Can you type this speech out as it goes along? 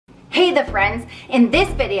Hey there friends, in this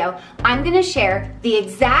video, I'm gonna share the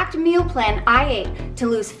exact meal plan I ate to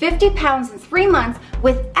lose 50 pounds in 3 months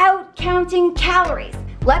without counting calories.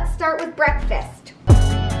 Let's start with breakfast.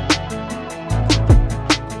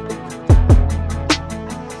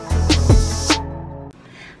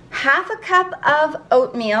 Half a cup of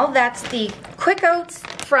oatmeal, that's the Quick Oats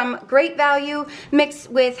from Great Value, mixed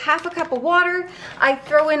with half a cup of water. I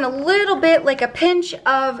throw in a little bit, like a pinch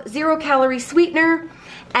of 0-calorie sweetener,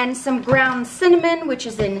 and some ground cinnamon, which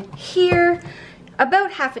is in here,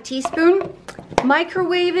 about half a teaspoon.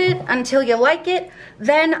 Microwave it until you like it.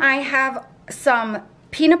 Then I have some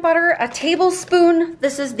peanut butter, a tablespoon.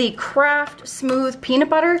 This is the Kraft Smooth peanut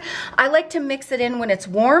butter. I like to mix it in when it's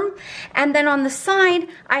warm. And then on the side,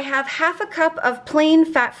 I have half a cup of plain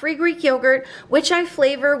fat-free Greek yogurt, which I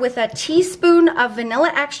flavor with a teaspoon of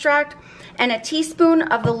vanilla extract and a teaspoon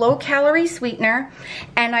of the low-calorie sweetener,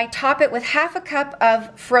 and I top it with half a cup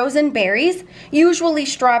of frozen berries, usually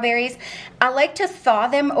strawberries. I like to thaw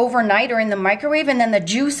them overnight or in the microwave, and then the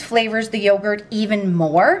juice flavors the yogurt even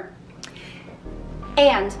more.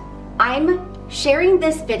 And I'm sharing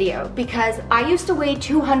this video because I used to weigh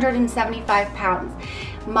 275 pounds.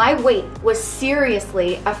 My weight was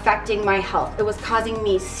seriously affecting my health. It was causing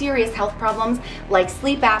me serious health problems like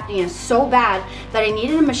sleep apnea so bad that I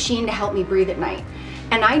needed a machine to help me breathe at night.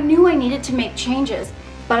 And I knew I needed to make changes,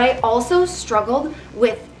 but I also struggled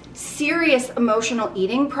with serious emotional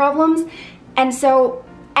eating problems. And so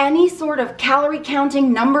any sort of calorie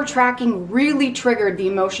counting, number tracking really triggered the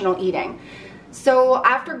emotional eating. So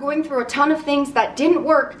after going through a ton of things that didn't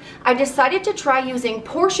work, I decided to try using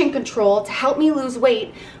portion control to help me lose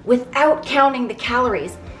weight without counting the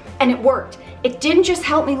calories. And it worked. It didn't just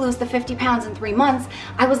help me lose the 50 pounds in 3 months.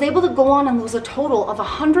 I was able to go on and lose a total of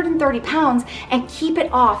 130 pounds and keep it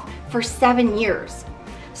off for 7 years.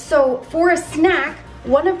 So for a snack,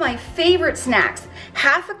 one of my favorite snacks,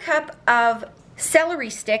 half a cup of celery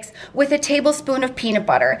sticks with a tablespoon of peanut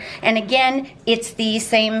butter. And again, it's the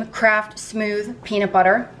same Kraft Smooth peanut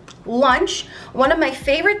butter. Lunch, one of my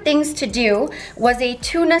favorite things to do was a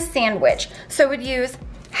tuna sandwich. So I would use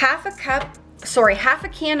half a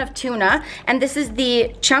can of tuna, and this is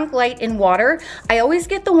the Chunk Light in water. I always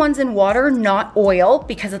get the ones in water, not oil,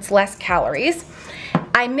 because it's less calories.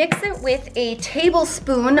 I mix it with a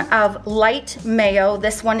tablespoon of light mayo.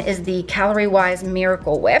 This one is the Calorie Wise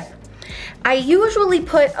Miracle Whip. I usually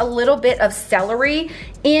put a little bit of celery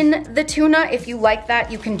in the tuna. If you like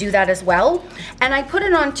that, you can do that as well. And I put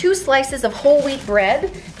it on 2 slices of whole wheat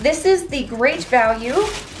bread. This is the Great Value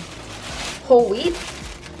whole wheat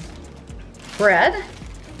bread.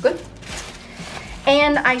 Good.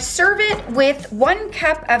 And I serve it with 1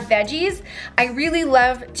 cup of veggies. I really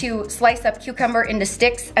love to slice up cucumber into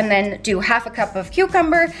sticks and then do half a cup of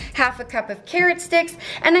cucumber, half a cup of carrot sticks,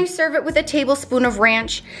 and I serve it with a tablespoon of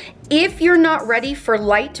ranch. If you're not ready for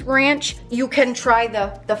light ranch, you can try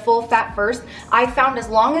the full fat first. I found as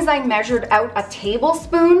long as I measured out a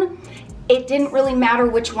tablespoon, it didn't really matter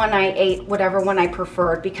which one I ate, whatever one I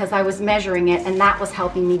preferred, because I was measuring it and that was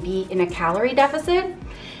helping me be in a calorie deficit.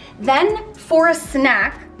 Then for a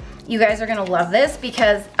snack, you guys are gonna love this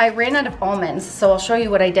because I ran out of almonds, so I'll show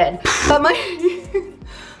you what I did. But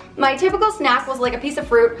my typical snack was like a piece of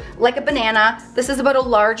fruit, like a banana. This is about a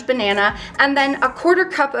large banana, and then a 1/4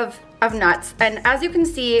 cup of nuts. And as you can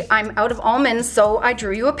see, I'm out of almonds, so I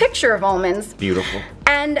drew you a picture of almonds. Beautiful.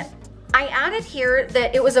 And I added here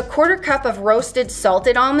that it was a 1/4 cup of roasted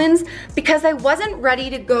salted almonds because I wasn't ready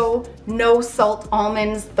to go no salt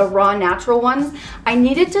almonds, the raw natural ones. I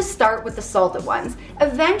needed to start with the salted ones.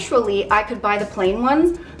 Eventually I could buy the plain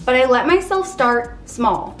ones, but I let myself start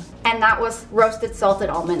small, and that was roasted salted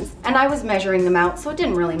almonds. And I was measuring them out, so it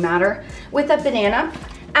didn't really matter, with a banana.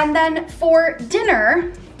 And then for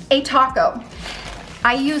dinner, a taco.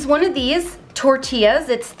 I use one of these tortillas.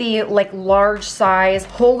 It's the like large size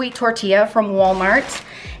whole wheat tortilla from Walmart,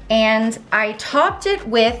 and I topped it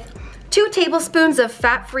with 2 tablespoons of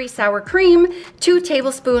fat-free sour cream, 2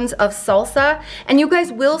 tablespoons of salsa, and you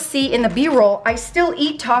guys will see in the B-roll, I still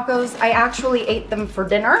eat tacos. I actually ate them for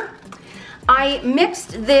dinner. I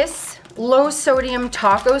mixed this low sodium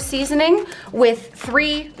taco seasoning with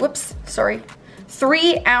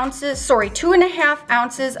 2.5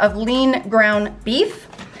 ounces of lean ground beef,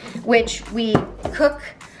 which we cook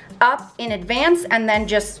up in advance and then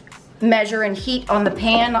just measure and heat on the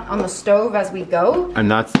pan on the stove as we go.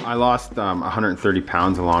 And I lost 130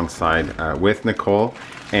 pounds alongside with Nicole,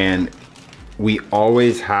 and we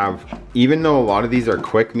always have, even though a lot of these are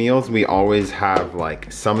quick meals, we always have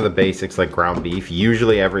like some of the basics like ground beef.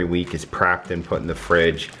 Usually every week is prepped and put in the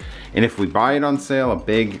fridge. And if we buy it on sale, a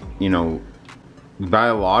big, you know, We buy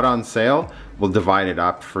a lot on sale, we'll divide it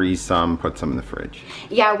up, freeze some, put some in the fridge.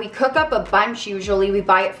 Yeah, we cook up a bunch usually. We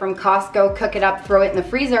buy it from Costco, cook it up, throw it in the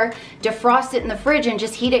freezer, defrost it in the fridge, and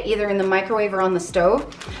just heat it either in the microwave or on the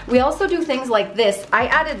stove. We also do things like this. I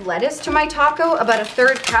added lettuce to my taco, about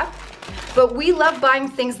 1/3 cup. But we love buying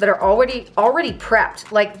things that are already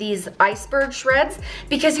prepped, like these iceberg shreds,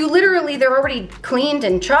 because they're already cleaned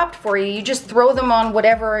and chopped for you. You just throw them on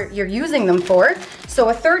whatever you're using them for. So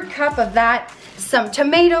 1/3 cup of that. Some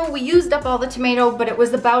tomato, we used up all the tomato, but it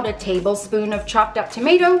was about a tablespoon of chopped up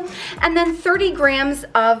tomato. And then 30 grams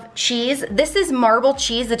of cheese. This is marble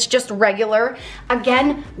cheese, it's just regular.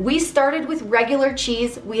 Again, we started with regular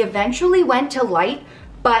cheese. We eventually went to light,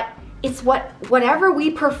 but it's whatever we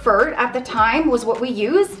preferred at the time was what we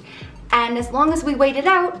used. And as long as we waited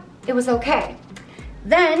out, it was okay.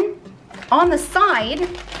 Then on the side,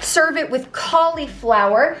 serve it with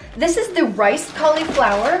cauliflower. This is the riced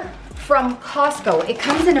cauliflower from Costco. It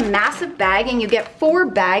comes in a massive bag and you get 4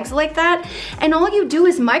 bags like that. And all you do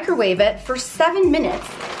is microwave it for 7 minutes.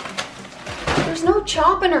 There's no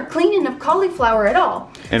chopping or cleaning of cauliflower at all.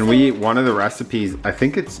 And one of the recipes, I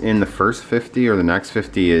think it's in the first 50 or the next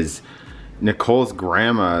 50, is Nicole's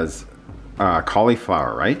grandma's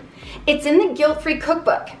cauliflower, right? It's in the Guilt-Free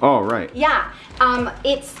Cookbook. Oh, right. Yeah,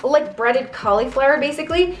 it's like breaded cauliflower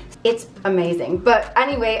basically. It's amazing. But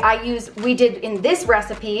anyway, we did in this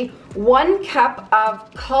recipe 1 cup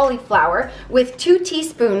of cauliflower with 2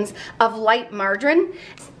 teaspoons of light margarine.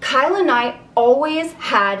 Kyle and I always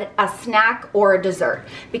had a snack or a dessert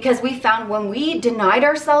because we found when we denied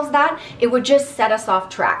ourselves that, it would just set us off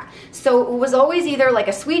track. So it was always either like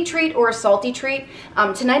a sweet treat or a salty treat.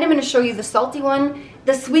 Tonight I'm going to show you the salty one.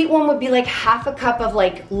 The sweet one would be like 1/2 cup of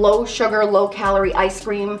like low sugar, low calorie ice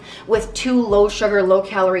cream with 2 low sugar, low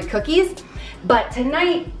calorie cookies. But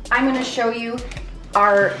tonight I'm going to show you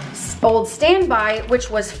our old standby, which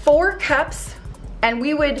was 4 cups, and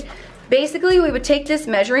we would take this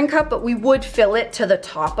measuring cup, but we would fill it to the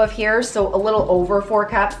top of here, so a little over 4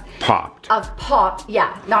 cups.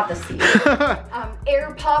 Yeah, not the seed.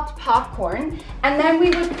 Air popped popcorn. And then we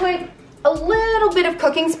would put a little bit of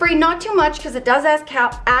cooking spray, not too much because it does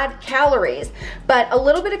add calories, but a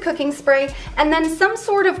little bit of cooking spray, and then some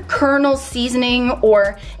sort of kernel seasoning,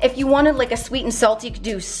 or if you wanted like a sweet and salty, you could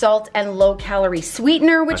do salt and low calorie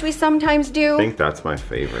sweetener, which we sometimes do. I think that's my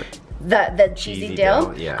favorite. The cheesy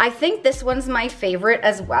dill. Yeah. I think this one's my favorite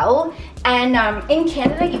as well. And in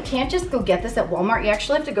Canada, you can't just go get this at Walmart. You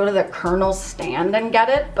actually have to go to the Kernel stand and get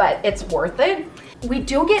it, but it's worth it. We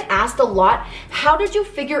do get asked a lot, how did you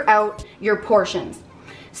figure out your portions?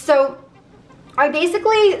 So I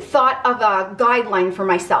basically thought of a guideline for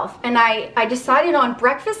myself, and I decided on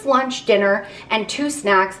breakfast, lunch, dinner, and 2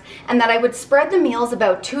 snacks, and that I would spread the meals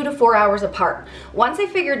about 2 to 4 hours apart. Once I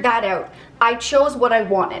figured that out, I chose what I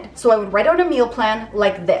wanted. So I would write out a meal plan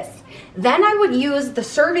like this. Then I would use the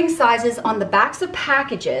serving sizes on the backs of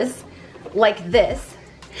packages like this,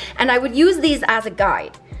 and I would use these as a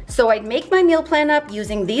guide. So I'd make my meal plan up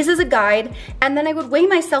using these as a guide, and then I would weigh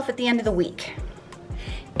myself at the end of the week.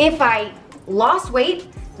 If I lost weight,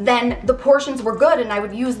 then the portions were good and I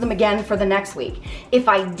would use them again for the next week. If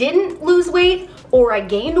I didn't lose weight or I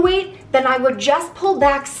gained weight, then I would just pull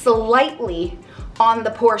back slightly on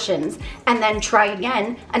the portions and then try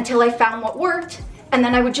again until I found what worked, and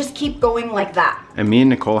then I would just keep going like that. And me and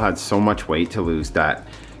Nicole had so much weight to lose that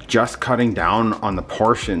just cutting down on the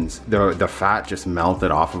portions, the fat just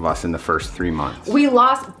melted off of us in the first 3 months.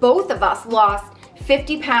 Both of us lost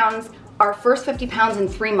 50 pounds, our first 50 pounds in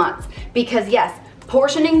 3 months, because yes,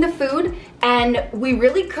 portioning the food, and we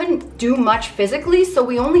really couldn't do much physically, so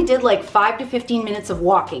we only did like 5 to 15 minutes of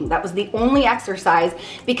walking. That was the only exercise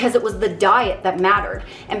because it was the diet that mattered.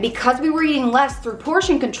 And because we were eating less through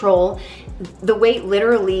portion control, the weight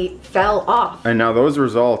literally fell off. And now those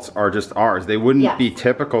results are just ours. They wouldn't be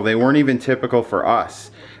typical. They weren't even typical for us.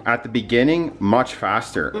 At the beginning, much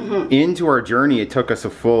faster. Into our journey, it took us a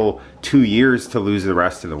full 2 years to lose the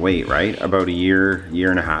rest of the weight, right? About a year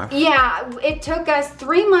and a half. Yeah, it took us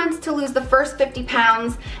 3 months to lose the first 50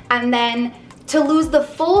 pounds, and then to lose the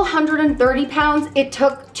full 130 pounds, it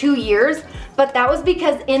took 2 years. But that was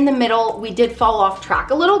because in the middle, we did fall off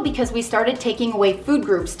track a little because we started taking away food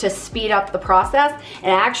groups to speed up the process,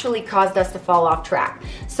 and it actually caused us to fall off track.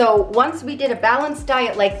 So once we did a balanced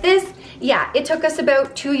diet like this, yeah, it took us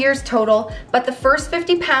about 2 years total, but the first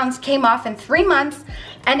 50 pounds came off in 3 months.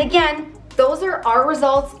 And again, those are our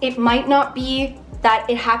results. It might not be that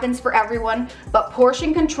it happens for everyone, but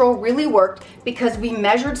portion control really worked because we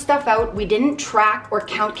measured stuff out. We didn't track or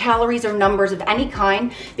count calories or numbers of any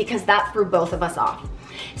kind because that threw both of us off.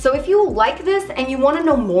 So if you like this and you want to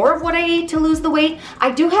know more of what I ate to lose the weight,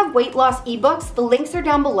 I do have weight loss ebooks. The links are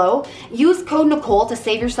down below. Use code Nicole to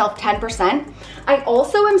save yourself 10%. I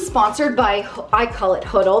also am sponsored by, I call it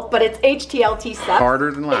Hoodle, but it's HTLT Steps.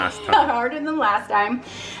 Harder than last time. Harder than last time.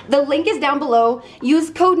 The link is down below. Use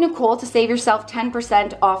code Nicole to save yourself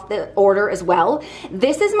 10% off the order as well.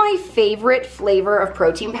 This is my favorite flavor of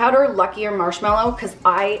protein powder, Lucky or Marshmallow, because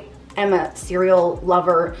I am a cereal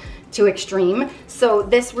lover to extreme. So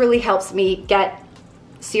this really helps me get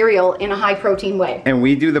cereal in a high protein way. And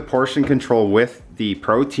we do the portion control with the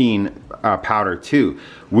protein powder too.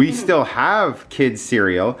 We still have kids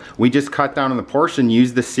cereal. We just cut down on the portion,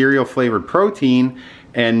 use the cereal flavored protein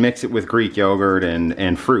and mix it with Greek yogurt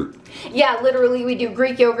and fruit. Yeah, literally we do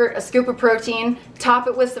Greek yogurt, a scoop of protein, top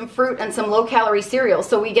it with some fruit and some low calorie cereal.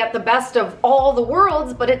 So we get the best of all the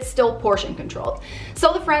worlds, but it's still portion controlled.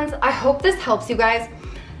 So the friends, I hope this helps you guys.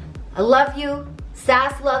 I love you.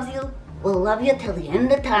 Sass loves you. We'll love you till the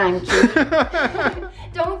end of time, cute.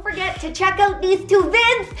 Don't forget to check out these two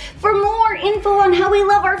vids for more info on how we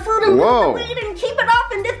love our food and lose the weight and keep it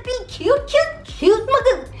off and just be cute, cute, cute,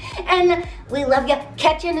 magoo. And we love you.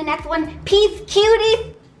 Catch you in the next one. Peace,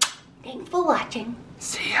 cuties. Thanks for watching.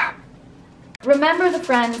 See ya. Remember, the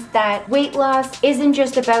friends, that weight loss isn't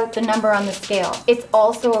just about the number on the scale. It's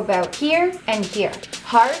also about here and here.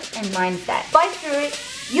 Heart and mindset. Fight through it.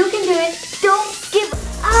 You can do it. Don't give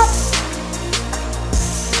up.